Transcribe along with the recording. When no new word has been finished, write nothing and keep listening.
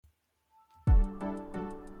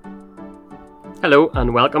Hello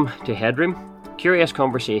and welcome to Headroom, Curious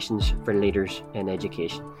Conversations for Leaders in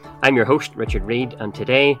Education. I'm your host, Richard Reid, and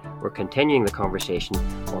today we're continuing the conversation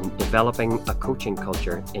on developing a coaching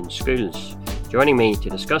culture in schools. Joining me to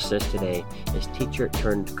discuss this today is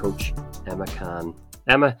teacher-turned-coach Emma Cann.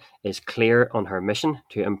 Emma is clear on her mission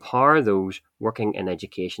to empower those working in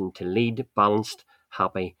education to lead balanced,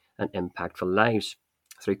 happy and impactful lives.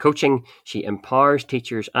 Through coaching, she empowers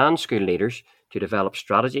teachers and school leaders to develop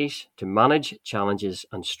strategies to manage challenges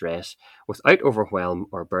and stress without overwhelm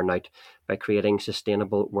or burnout by creating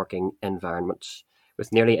sustainable working environments.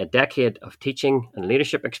 With nearly a decade of teaching and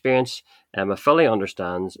leadership experience, Emma fully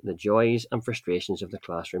understands the joys and frustrations of the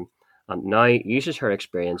classroom and now uses her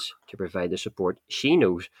experience to provide the support she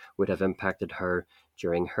knows would have impacted her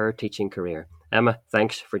during her teaching career. Emma,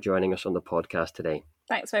 thanks for joining us on the podcast today.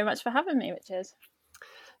 Thanks very much for having me, Richard.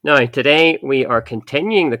 Now, today we are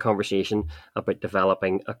continuing the conversation about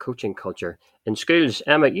developing a coaching culture in schools.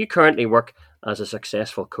 Emma, you currently work as a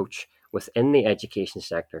successful coach within the education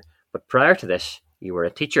sector, but prior to this, you were a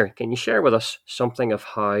teacher. Can you share with us something of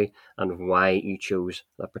how and why you chose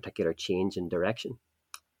that particular change in direction?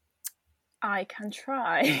 I can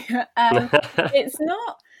try.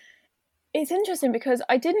 It's interesting because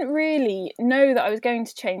I didn't really know that I was going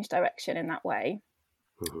to change direction in that way.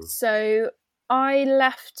 Mm-hmm. So I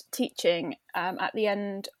left teaching at the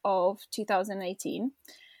end of 2018.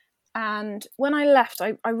 And when I left,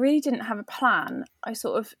 I really didn't have a plan. I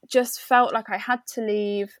sort of just felt like I had to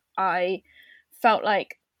leave. I felt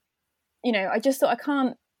like, I just thought I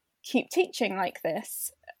can't keep teaching like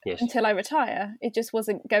this until I retire. It just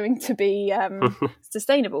wasn't going to be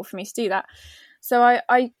sustainable for me to do that. So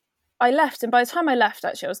I left. And by the time I left,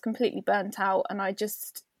 actually, I was completely burnt out and I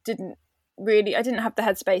just I didn't have the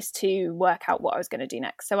headspace to work out what I was going to do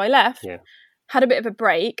next. So I left, had a bit of a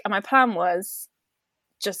break, and my plan was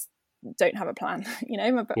just don't have a plan.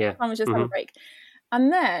 My plan was just have a break.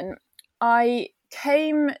 And then I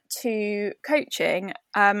came to coaching.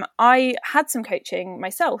 I had some coaching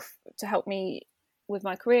myself to help me with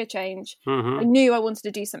my career change. Mm-hmm. I knew I wanted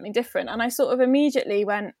to do something different. And I sort of immediately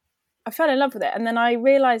I fell in love with it. And then I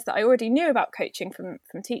realised that I already knew about coaching from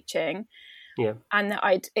teaching. Yeah. And that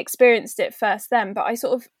I'd experienced it first then, but I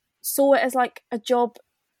sort of saw it as like a job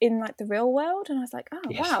in like the real world. And I was like, oh,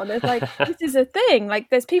 wow, there's like, this is a thing. Like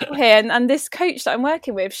there's people here and this coach that I'm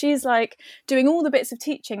working with, she's like doing all the bits of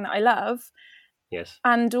teaching that I love. Yes.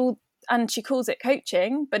 And she calls it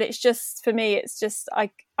coaching, but it's just, for me, it's just, I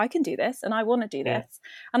can do this and I want to do this.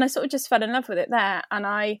 And I sort of just fell in love with it there. And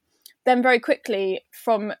I then very quickly,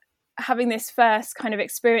 from having this first kind of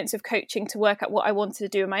experience of coaching to work out what I wanted to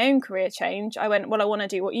do in my own career change, I went, well, I want to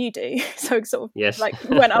do what you do. So sort of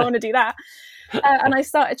I want to do that. And I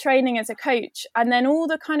started training as a coach. And then all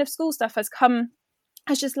the kind of school stuff has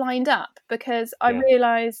just lined up because I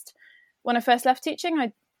realised when I first left teaching,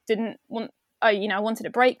 I wanted a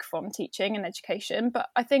break from teaching and education. But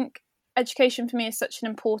I think education for me is such an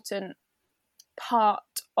important part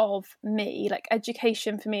of me. Like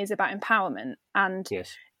education for me is about empowerment and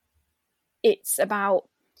it's about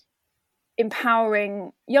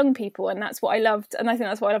empowering young people, and that's what I loved, and I think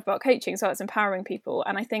that's what I love about coaching. So it's empowering people,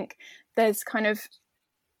 and I think there's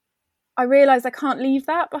I realised I can't leave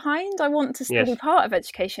that behind. I want to still be part of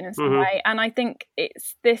education in some way, and I think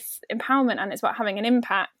it's this empowerment and it's about having an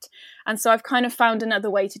impact. And so I've kind of found another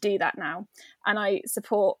way to do that now, and I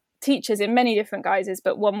support teachers in many different guises,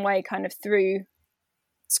 but one way kind of through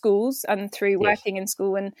schools and through working in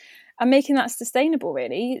school and making that sustainable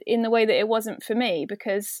really in the way that it wasn't for me,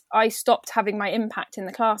 because I stopped having my impact in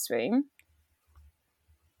the classroom.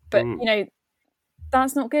 But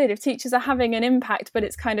that's not good if teachers are having an impact but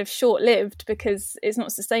it's kind of short-lived because it's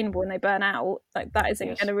not sustainable and they burn out. Like that isn't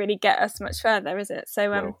going to really get us much further, is it?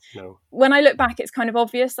 So no. When I look back, it's kind of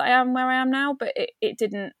obvious that I am where I am now, but it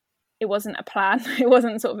wasn't a plan. It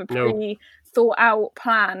wasn't sort of a pre-thought out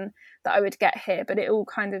plan that I would get here, but it all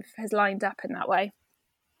kind of has lined up in that way.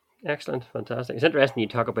 Excellent, fantastic. It's interesting you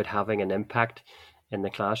talk about having an impact in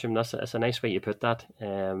the classroom. That's a nice way you put that.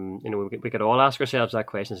 We could all ask ourselves that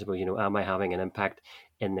question. About, am I having an impact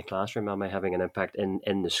in the classroom? Am I having an impact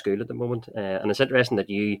in the school at the moment? And it's interesting that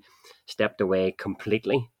you stepped away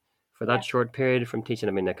completely for that short period from teaching.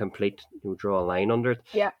 I mean, a complete, draw a line under it.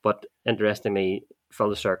 Yeah. But interestingly,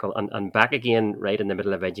 full circle and back again, right in the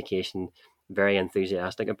middle of education, very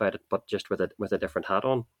enthusiastic about it, but just with a different hat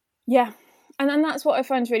on. Yeah. And then that's what I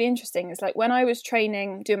find really interesting is like when I was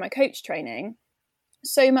doing my coach training,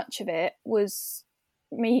 so much of it was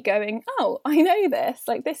me going, oh, I know this.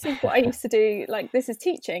 Like, this is what I used to do. Like, this is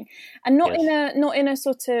teaching. And not in a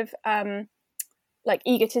sort of like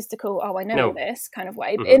egotistical, oh, I know all this kind of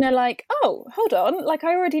way, but Mm-hmm. in a like, oh, hold on, like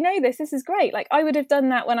I already know this is great. Like I would have done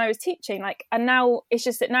that when I was teaching, like, and now it's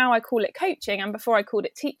just that now I call it coaching and before I called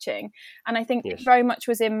it teaching. And I think it very much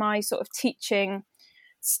was in my sort of teaching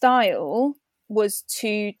style was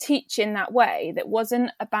to teach in that way that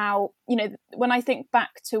wasn't about, you know, when I think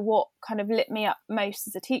back to what kind of lit me up most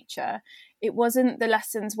as a teacher, it wasn't the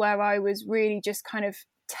lessons where I was really just kind of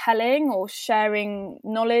telling or sharing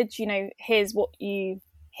knowledge, you know, here's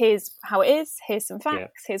how it is, here's some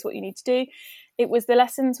facts, here's what you need to do. It was the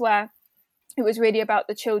lessons where it was really about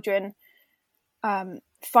the children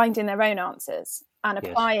finding their own answers and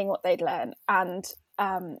applying what they'd learned and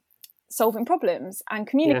solving problems and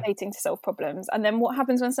communicating to solve problems. And then what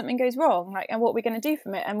happens when something goes wrong, like, and what we're going to do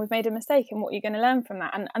from it, and we've made a mistake and what you're going to learn from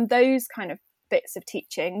that, and those kind of bits of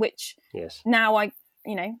teaching, which now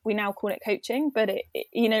we now call it coaching, but it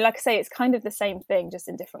you know, like I say, it's kind of the same thing, just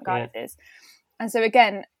in different guises. And so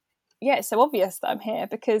again, it's so obvious that I'm here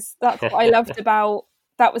because that's what I loved about,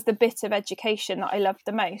 that was the bit of education that I loved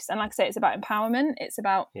the most. And like I say, it's about empowerment. It's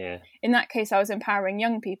about, in that case, I was empowering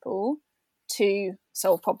young people to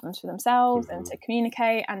solve problems for themselves and to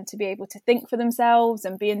communicate and to be able to think for themselves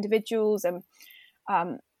and be individuals and,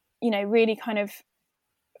 you know, really kind of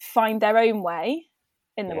find their own way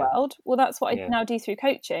in the world. Well, that's what I now do through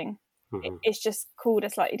coaching. It's just called a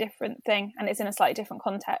slightly different thing and it's in a slightly different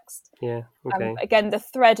context. Again, the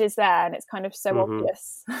thread is there and it's kind of so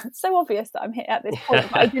obvious so obvious that I'm here at this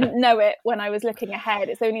point, but I didn't know it when I was looking ahead.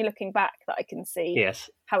 It's only looking back that I can see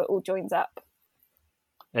how it all joins up.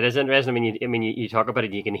 It is interesting. I mean, you talk about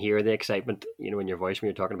it, you can hear the excitement, you know, in your voice when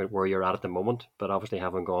you're talking about where you're at the moment. But obviously,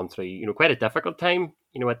 having gone through, you know, quite a difficult time,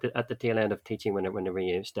 you know, at the tail end of teaching whenever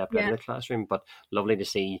you stepped out of the classroom. But lovely to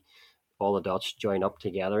see all the dots join up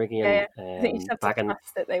together again. I think you just have to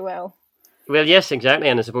trust that they will. Well, yes, exactly,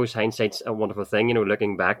 and I suppose hindsight's a wonderful thing. You know,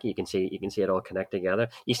 looking back, you can see it all connect together.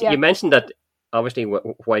 You mentioned that obviously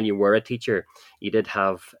while you were a teacher, you did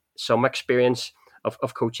have some experience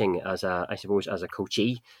of coaching as a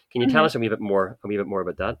coachee. Can you tell us a wee bit more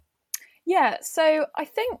about that? Yeah, so I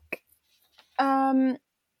think, I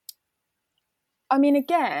mean,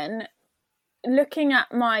 again, looking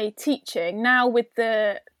at my teaching now with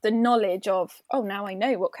the knowledge of, now I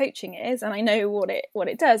know what coaching is and I know what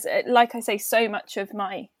it does. Like I say, so much of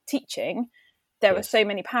my teaching, there are so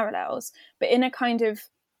many parallels, but in a kind of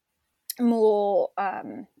more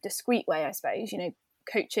discreet way, I suppose, you know,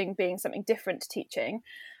 coaching being something different to teaching.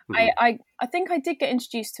 I think I did get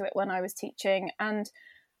introduced to it when I was teaching, and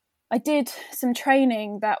I did some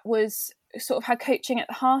training that was sort of had coaching at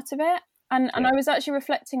the heart of it. And I was actually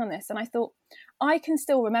reflecting on this and I thought, I can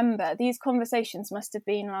still remember these conversations must have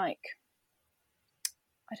been like,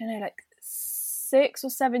 I don't know, like 6 or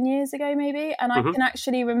 7 years ago maybe. And I can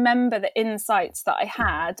actually remember the insights that I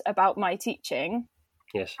had about my teaching.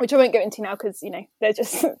 Yes. Which I won't go into now because, you know,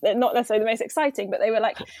 they're not necessarily the most exciting, but they were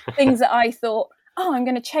like things that I thought, I'm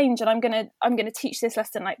going to change and I'm going to teach this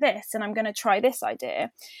lesson like this and I'm going to try this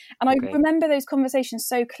idea. And I remember those conversations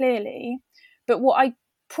so clearly, but what I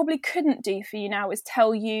probably couldn't do for you now is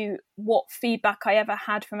tell you what feedback I ever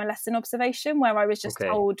had from a lesson observation where I was just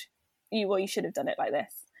told, you should have done it like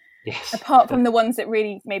this. Yes. Apart from the ones that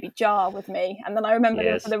really maybe jar with me. And then I remember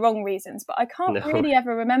them for the wrong reasons, but I can't really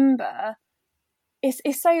ever remember.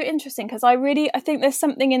 It's so interesting because I think there's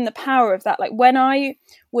something in the power of that. Like when I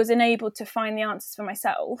was unable to find the answers for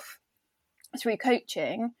myself through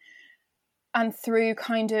coaching and through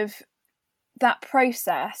kind of that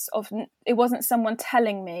process of, it wasn't someone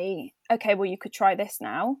telling me, okay, well, you could try this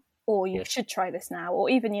now, or you should try this now, or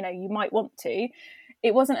even, you know, you might want to.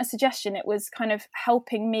 It wasn't a suggestion. It was kind of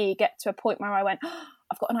helping me get to a point where I went,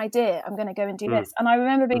 I've got an idea, I'm going to go and do this. And I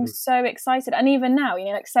remember being so excited. And even now, you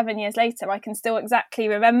know, like 7 years later, I can still exactly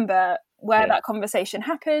remember where that conversation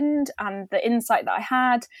happened and the insight that I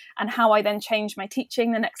had and how I then changed my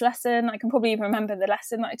teaching the next lesson. I can probably even remember the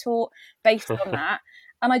lesson that I taught based on that.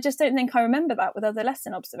 And I just don't think I remember that with other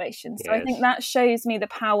lesson observations. So I think that shows me the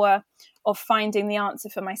power of finding the answer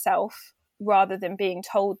for myself rather than being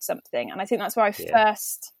told something. And I think that's where I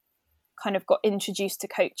first kind of got introduced to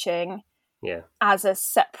coaching as a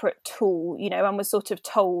separate tool, you know, and was sort of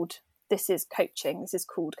told, this is coaching, this is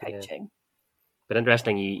called coaching. But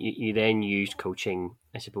interesting, you then used coaching,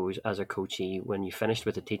 I suppose, as a coachee. When you finished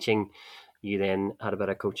with the teaching, you then had a bit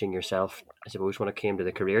of coaching yourself, I suppose, when it came to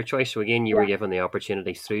the career choice. So again, you were given the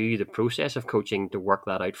opportunity through the process of coaching to work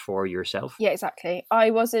that out for yourself. Yeah, exactly.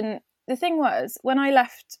 The thing was, when I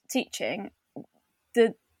left teaching,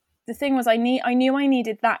 the thing was I knew I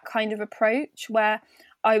needed that kind of approach where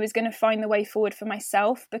I was going to find the way forward for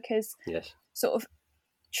myself, because sort of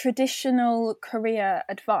traditional career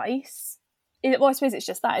advice. Well, I suppose it's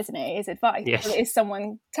just that, isn't it? It is advice. Yes. It is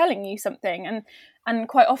someone telling you something. And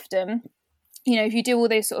quite often, if you do all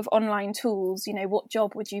those sort of online tools, what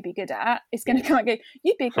job would you be good at? It's going to come and go,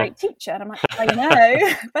 you'd be a great teacher. And I'm like, I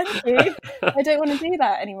know, thank you. I don't want to do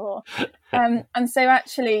that anymore. And so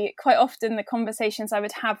actually, quite often the conversations I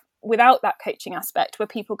would have without that coaching aspect were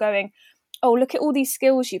people going, oh, look at all these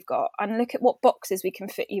skills you've got and look at what boxes we can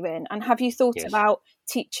fit you in. And have you thought about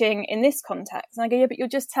teaching in this context? And I go, yeah, but you're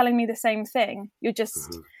just telling me the same thing.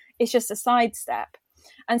 It's just a sidestep.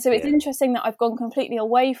 And so it's interesting that I've gone completely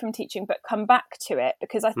away from teaching, but come back to it,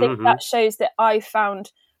 because I think that shows that I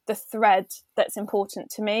found the thread that's important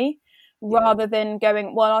to me, rather than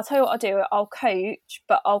going, well, I'll tell you what I'll do. I'll coach,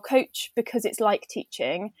 but I'll coach because it's like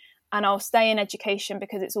teaching, and I'll stay in education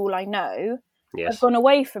because it's all I know. Yes. I've gone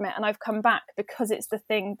away from it and I've come back because it's the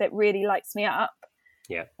thing that really lights me up,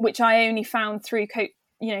 which I only found through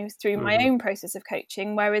through my own process of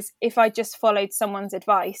coaching. Whereas if I just followed someone's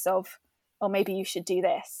advice of, oh, maybe you should do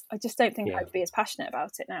this, I just don't think I'd be as passionate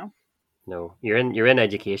about it now. No, you're in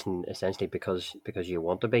education essentially because you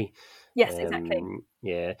want to be. Yes, exactly.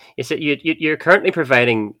 Yeah, you're currently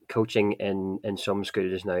providing coaching in some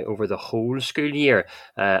schools now over the whole school year.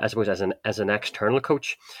 I suppose as an external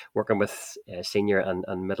coach, working with senior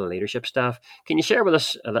and middle leadership staff. Can you share with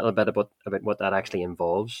us a little bit about what that actually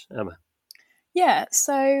involves, Emma? Yeah.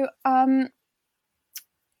 So what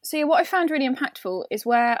I found really impactful is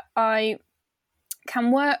where I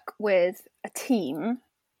can work with a team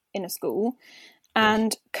in a school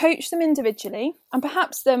and coach them individually, and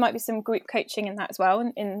perhaps there might be some group coaching in that as well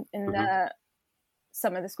in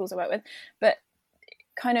some of the schools I work with, but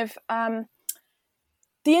kind of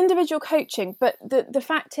the individual coaching. But the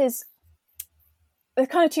fact is, there's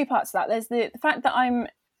kind of two parts to that. There's the fact that I'm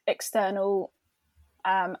external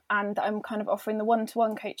and I'm kind of offering the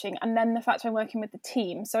one-to-one coaching, and then the fact I'm working with the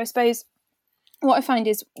team. So I suppose what I find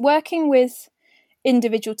is working with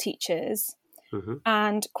individual teachers,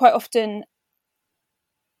 and quite often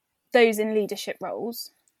those in leadership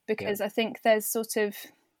roles, because I think there's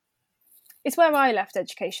it's where I left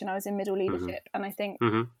education. I was in middle leadership, and I think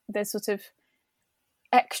there's sort of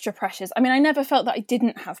extra pressures. I mean, I never felt that I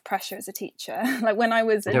didn't have pressure as a teacher. Like when I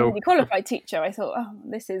was a newly qualified teacher, I thought, oh,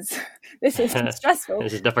 this is stressful.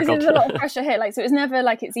 This is difficult. There's a lot of pressure here. So it was never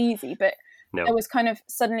like it's easy, but there was kind of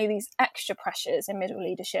suddenly these extra pressures in middle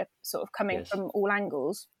leadership sort of coming from all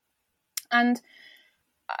angles. And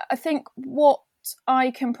I think what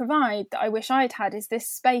I can provide that I wish I'd had is this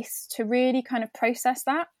space to really kind of process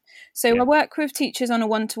that. So I work with teachers on a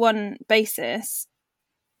one-to-one basis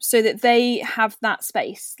so that they have that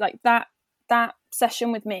space, like that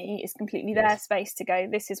session with me is completely their space to go,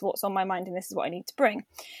 this is what's on my mind and this is what I need to bring.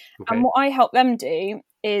 And what I help them do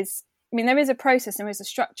is, I mean, there is a process and there is a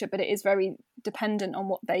structure, but it is very dependent on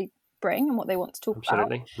what they bring and what they want to talk about.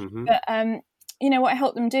 But what I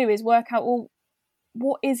help them do is work out, well,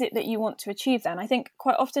 what is it that you want to achieve then? I think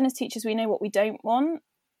quite often as teachers, we know what we don't want.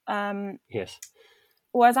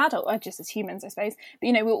 Or as adults, or just as humans, I suppose.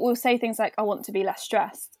 But, we'll say things like, I want to be less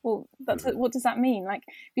stressed. Well, what does that mean? Like,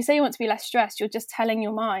 if you say you want to be less stressed, you're just telling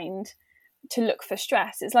your mind to look for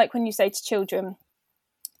stress. It's like when you say to children,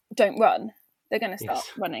 don't run, they're going to start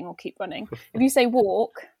running or keep running. If you say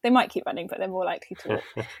walk, they might keep running, but they're more likely to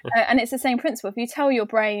walk. And it's the same principle. If you tell your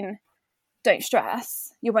brain, don't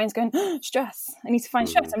stress, your brain's going, stress, I need to find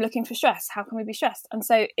stress, I'm looking for stress, how can we be stressed? And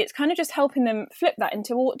so it's kind of just helping them flip that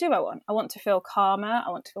into, well, what do I want? I want to feel calmer, I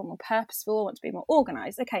want to feel more purposeful, I want to be more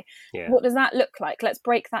organised. Okay, what does that look like? Let's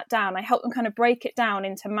break that down. I help them kind of break it down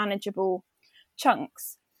into manageable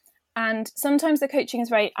chunks. And sometimes the coaching is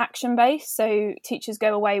very action-based, so teachers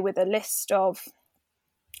go away with a list of,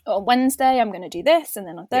 on Wednesday I'm going to do this, and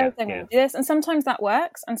then on Thursday I'm going to do this, and sometimes that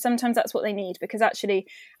works and sometimes that's what they need, because actually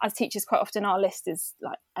as teachers quite often our list is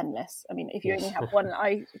like endless. I mean, if you only have one,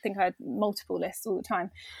 I think I had multiple lists all the time.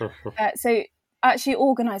 So actually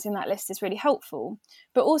organising that list is really helpful,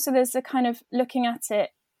 but also there's a kind of looking at it,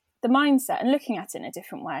 the mindset, and looking at it in a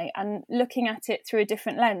different way and looking at it through a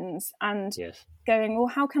different lens and going, well,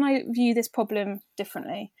 how can I view this problem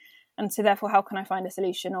differently, and so therefore how can I find a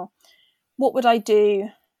solution, or what would I do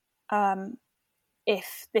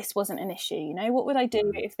if this wasn't an issue? What would I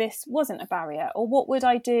do if this wasn't a barrier? Or what would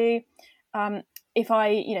I do if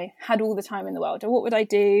I had all the time in the world? Or what would I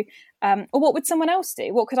do, or what would someone else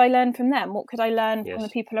do? What could I learn from them? What could I learn from the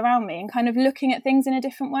people around me? And kind of looking at things in a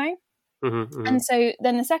different way. And so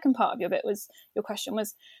then the second part of your question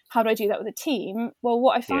was, how do I do that with a team? Well,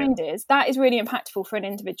 what I find is that is really impactful for an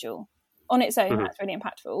individual on its own. That's really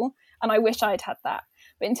impactful, and I wish I'd had that.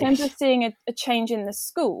 But in terms of seeing a change in the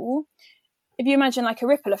school, if you imagine like a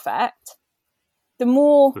ripple effect, the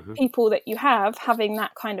more people that you have having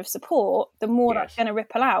that kind of support, the more that's going to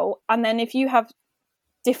ripple out. And then if you have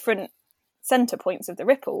different center points of the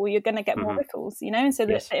ripple, you're going to get more ripples, you know, and so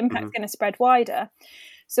the impact's going to spread wider.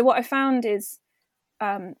 So what I found is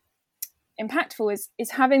impactful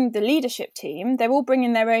is having the leadership team. They're all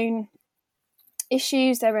bringing their own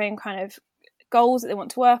issues, their own kind of goals that they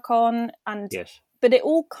want to work on, and but it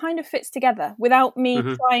all kind of fits together without me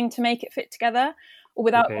trying to make it fit together, or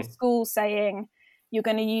without the school saying you're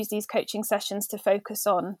going to use these coaching sessions to focus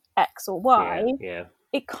on X or Y.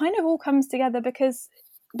 It kind of all comes together because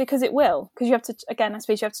it will, because you have to, again, I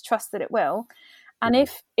suppose you have to trust that it will. And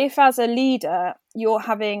if as a leader you're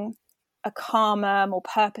having a calmer, more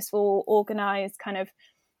purposeful, organized, kind of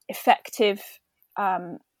effective,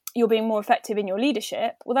 you're being more effective in your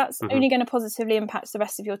leadership, well, that's only going to positively impact the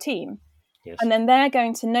rest of your team. And then they're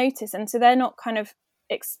going to notice, and so they're not kind of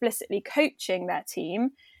explicitly coaching their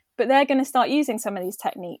team, but they're going to start using some of these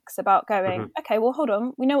techniques about going, okay, well, hold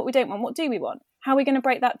on, we know what we don't want. What do we want? How are we going to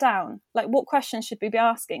break that down? Like, what questions should we be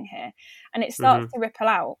asking here? And it starts to ripple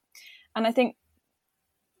out. And I think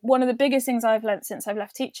one of the biggest things I've learned since I've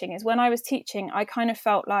left teaching is when I was teaching, I kind of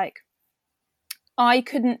felt like I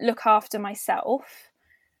couldn't look after myself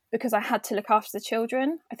because I had to look after the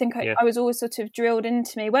children. I think I was always sort of drilled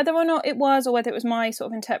into me, whether or not it was, or whether it was my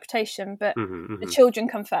sort of interpretation, but the children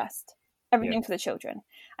come first. Everything for the children.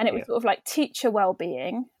 And it was sort of like teacher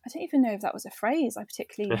well-being. I don't even know if that was a phrase I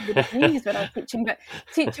particularly would have used when I was teaching, but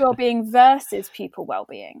teacher well-being versus pupil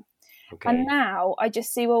well-being. And now I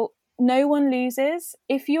just see, well, no one loses.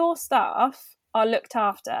 If your staff are looked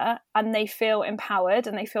after and they feel empowered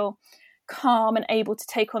and they feel calm and able to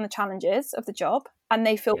take on the challenges of the job, and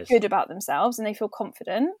they feel good about themselves and they feel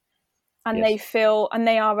confident, and they feel, and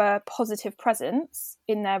they are a positive presence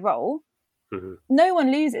in their role, no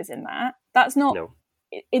one loses in that. That's not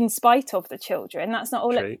in spite of the children. That's not,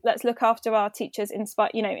 let's look after our teachers in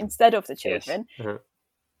spite, you know, instead of the children.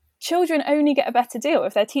 Children only get a better deal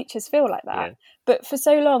if their teachers feel like that. But for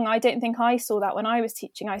so long, I don't think I saw that when I was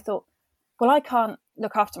teaching. I thought, well, I can't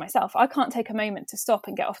look after myself. I can't take a moment to stop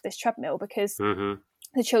and get off this treadmill because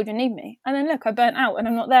the children need me. And then look, I burnt out and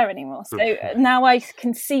I'm not there anymore. So now I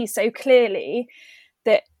can see so clearly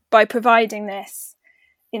that by providing this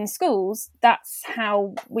in schools, that's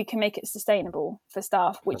how we can make it sustainable for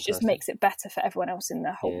staff, which just makes it better for everyone else in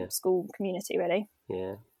the whole school community, really.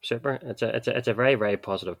 Yeah, super. It's a very, very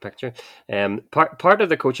positive picture. Part of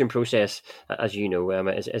the coaching process, as you know,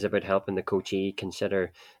 Emma, is about helping the coachee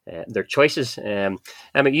consider their choices.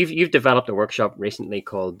 Emma, you've developed a workshop recently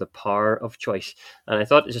called The Power of Choice, and I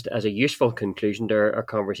thought, just as a useful conclusion to our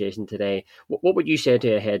conversation today, what would you say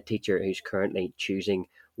to a head teacher who's currently choosing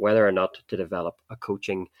whether or not to develop a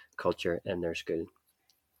coaching culture in their school?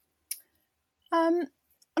 I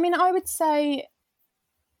mean, I would say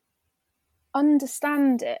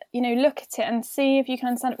understand it, you know, look at it and see if you can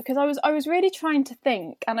understand it, because I was really trying to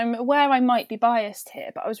think, and I'm aware I might be biased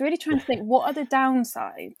here, but I was really trying to think, what are the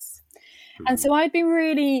downsides? And so I'd be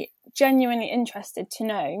really genuinely interested to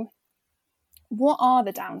know, what are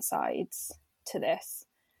the downsides to this?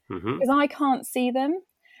 Because I can't see them.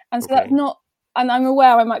 And so that's not, and I'm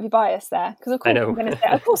aware I might be biased there, because of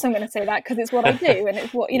course I'm going to say that because it's what I do and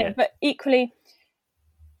it's what, you know, but equally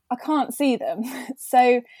I can't see them.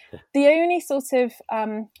 So the only sort of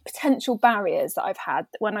potential barriers that I've had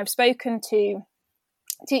when I've spoken to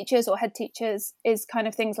teachers or head teachers is kind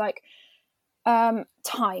of things like time.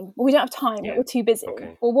 Well, we don't have time, we're too busy.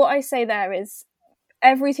 Well, what I say there is,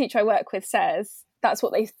 every teacher I work with says that's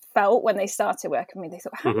what they felt when they started working with me. They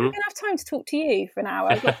thought, how am I going to have time to talk to you for an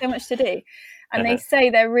hour? I've got so much to do. And they say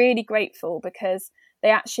they're really grateful because they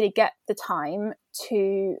actually get the time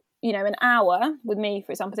to, you know, an hour with me,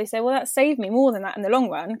 for example. They say, well, that saved me more than that in the long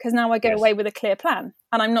run, because now I go away with a clear plan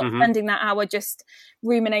and I'm not spending that hour just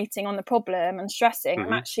ruminating on the problem and stressing.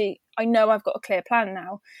 I know I've got a clear plan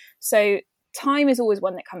now. So time is always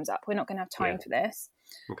one that comes up. We're not going to have time for this.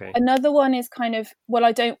 Another one is kind of, well,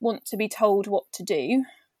 I don't want to be told what to do,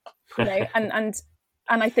 you know, and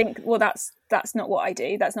I think, well, that's not what I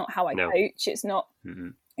do. That's not how I coach. It's not,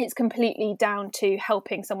 it's completely down to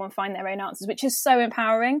helping someone find their own answers, which is so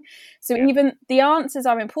empowering. So even the answers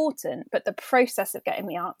are important, but the process of getting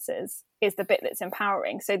the answers is the bit that's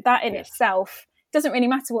empowering. So that in itself doesn't really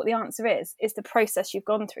matter what the answer is. It's the process you've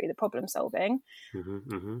gone through, the problem solving.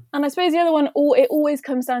 And I suppose the other one, it always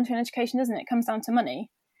comes down to an education, doesn't it? It comes down to money.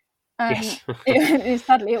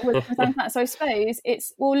 Sadly, it always comes down to that. So I suppose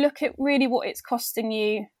it's, well, look at really what it's costing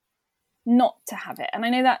you not to have it. And I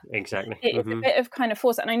know that it's a bit of kind of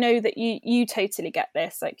force, and I know that you totally get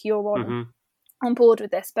this, like you're on board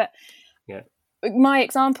with this, but Yeah. My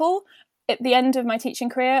example, at the end of my teaching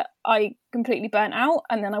career, I completely burnt out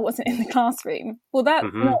and then I wasn't in the classroom. Well, that's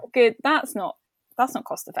not good. That's not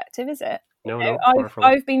cost effective, is it? No,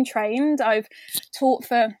 I've been trained. I've taught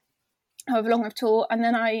for however long I've taught, and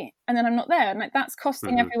then I'm not there, and like that's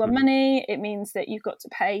costing everyone money. It means that you've got to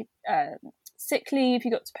pay sick leave,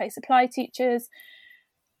 you've got to pay supply teachers.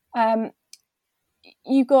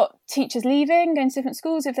 You've got teachers leaving, going to different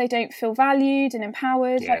schools if they don't feel valued and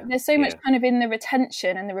empowered. Like there's so much kind of in the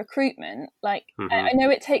retention and the recruitment. Like I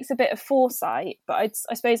know it takes a bit of foresight, but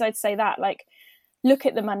I suppose I'd say that, like, look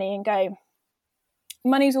at the money and go,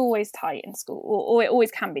 money's always tight in school, or it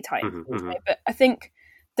always can be tight in school. But I think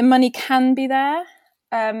the money can be there.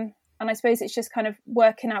 And I suppose it's just kind of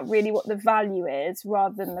working out really what the value is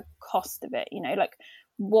rather than the cost of it, you know, like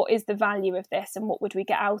what is the value of this and what would we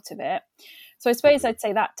get out of it? So I suppose I'd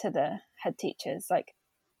say that to the head teachers. Like,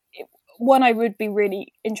 one, I would be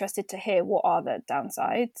really interested to hear what are the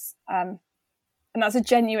downsides. And that's a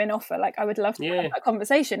genuine offer. Like, I would love to have that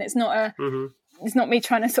conversation. It's not it's not me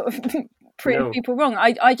trying to sort of prove people wrong.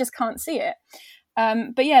 I just can't see it.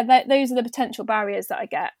 But yeah, those are the potential barriers that I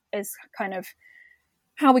get, is kind of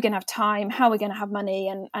how are we going to have time, how are we going to have money,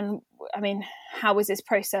 and I mean, how is this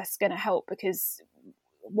process going to help? Because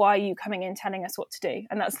why are you coming in telling us what to do?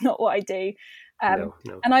 And that's not what I do. No.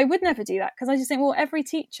 And I would never do that, because I just think, well, every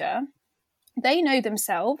teacher, they know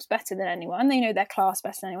themselves better than anyone. They know their class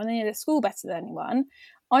better than anyone. They know their school better than anyone.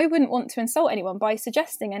 I wouldn't want to insult anyone by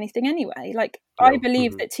suggesting anything anyway. Like, I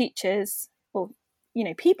believe that teachers, or, you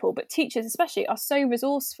know, people, but teachers especially, are so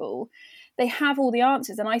resourceful. They have all the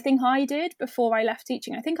answers. And I think I did before I left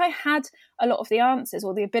teaching. I think I had a lot of the answers,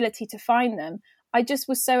 or the ability to find them. I just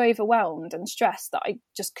was so overwhelmed and stressed that I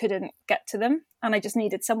just couldn't get to them. And I just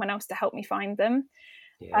needed someone else to help me find them.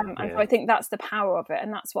 And so I think that's the power of it.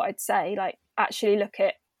 And that's what I'd say, like, actually look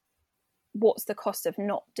at what's the cost of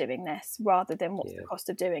not doing this rather than what's the cost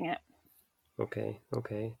of doing it. Okay.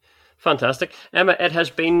 Fantastic. Emma, it has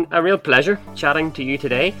been a real pleasure chatting to you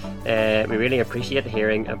today. We really appreciate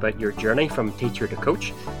hearing about your journey from teacher to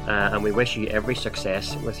coach, and we wish you every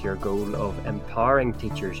success with your goal of empowering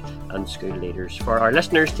teachers and school leaders. For our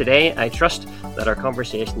listeners today, I trust that our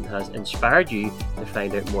conversation has inspired you to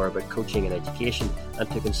find out more about coaching and education, and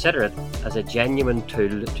to consider it as a genuine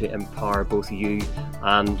tool to empower both you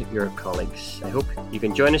and your colleagues. I hope you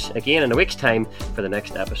can join us again in a week's time for the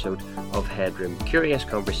next episode of Headroom, Curious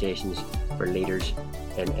Conversations for Leaders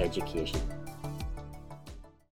in Education.